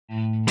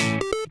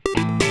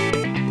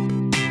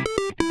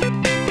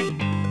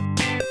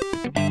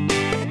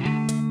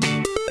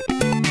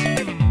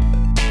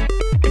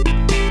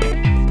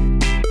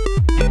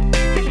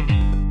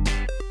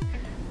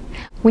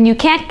When you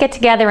can't get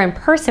together in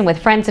person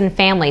with friends and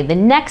family, the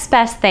next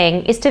best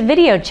thing is to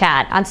video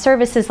chat on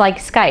services like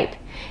Skype.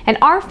 In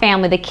our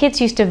family, the kids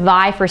used to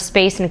vie for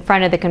space in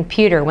front of the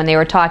computer when they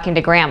were talking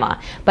to Grandma,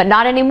 but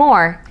not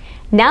anymore.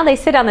 Now they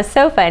sit on the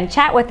sofa and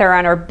chat with her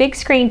on our big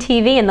screen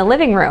TV in the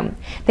living room.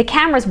 The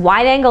camera's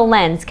wide-angle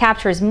lens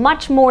captures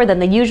much more than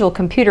the usual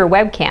computer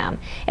webcam.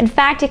 In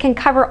fact, it can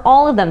cover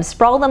all of them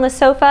sprawled on the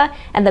sofa,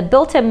 and the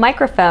built-in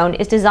microphone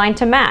is designed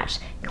to match,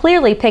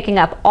 clearly picking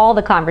up all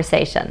the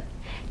conversation.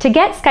 To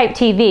get Skype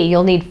TV,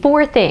 you'll need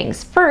 4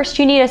 things. First,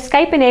 you need a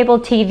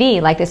Skype-enabled TV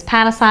like this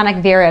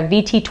Panasonic Viera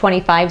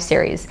VT25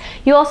 series.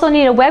 You also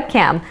need a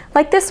webcam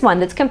like this one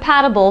that's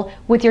compatible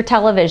with your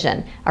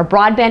television, a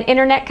broadband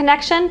internet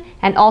connection,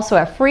 and also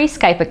a free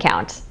Skype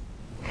account.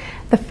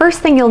 The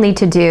first thing you'll need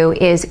to do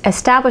is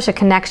establish a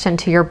connection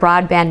to your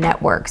broadband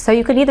network. So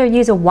you could either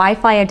use a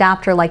Wi-Fi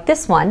adapter like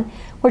this one,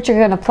 which you're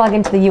going to plug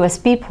into the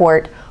USB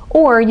port,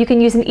 or you can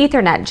use an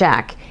Ethernet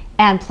jack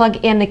and plug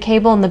in the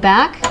cable in the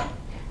back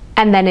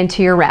and then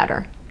into your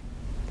router.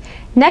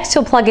 Next,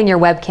 you'll plug in your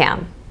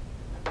webcam.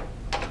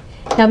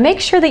 Now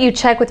make sure that you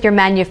check with your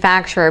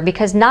manufacturer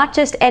because not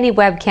just any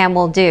webcam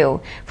will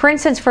do. For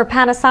instance, for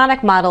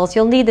Panasonic models,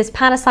 you'll need this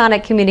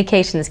Panasonic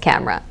communications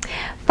camera.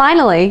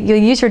 Finally, you'll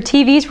use your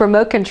TV's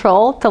remote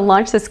control to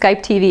launch the Skype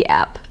TV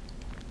app.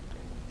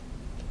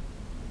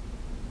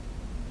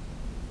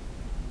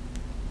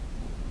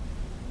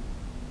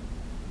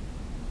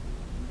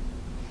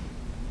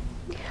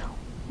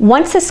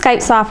 Once the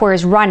Skype software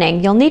is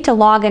running, you'll need to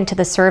log into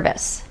the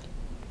service.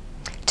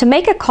 To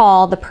make a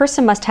call, the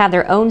person must have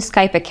their own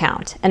Skype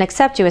account and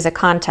accept you as a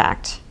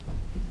contact.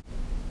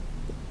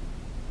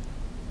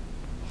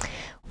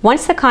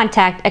 Once the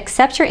contact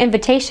accepts your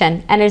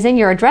invitation and is in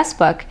your address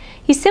book,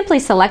 you simply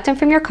select them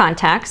from your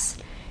contacts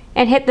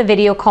and hit the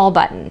video call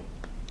button.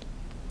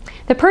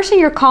 The person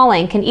you're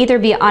calling can either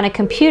be on a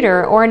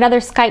computer or another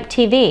Skype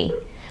TV.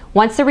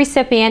 Once the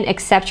recipient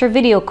accepts your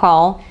video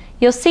call,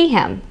 you'll see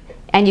him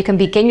and you can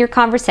begin your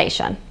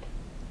conversation.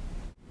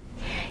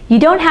 You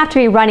don't have to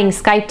be running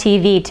Skype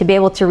TV to be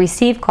able to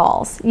receive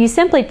calls. You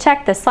simply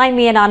check the Sign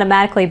Me In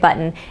Automatically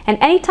button, and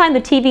anytime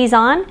the TV's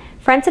on,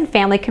 friends and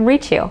family can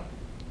reach you.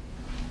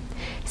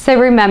 So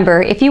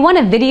remember, if you want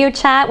to video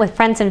chat with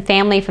friends and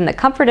family from the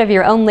comfort of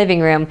your own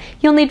living room,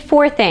 you'll need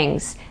 4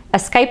 things: a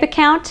Skype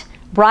account,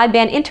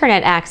 broadband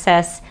internet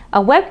access,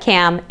 a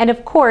webcam, and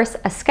of course,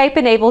 a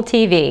Skype-enabled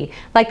TV,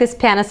 like this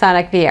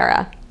Panasonic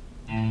Viera.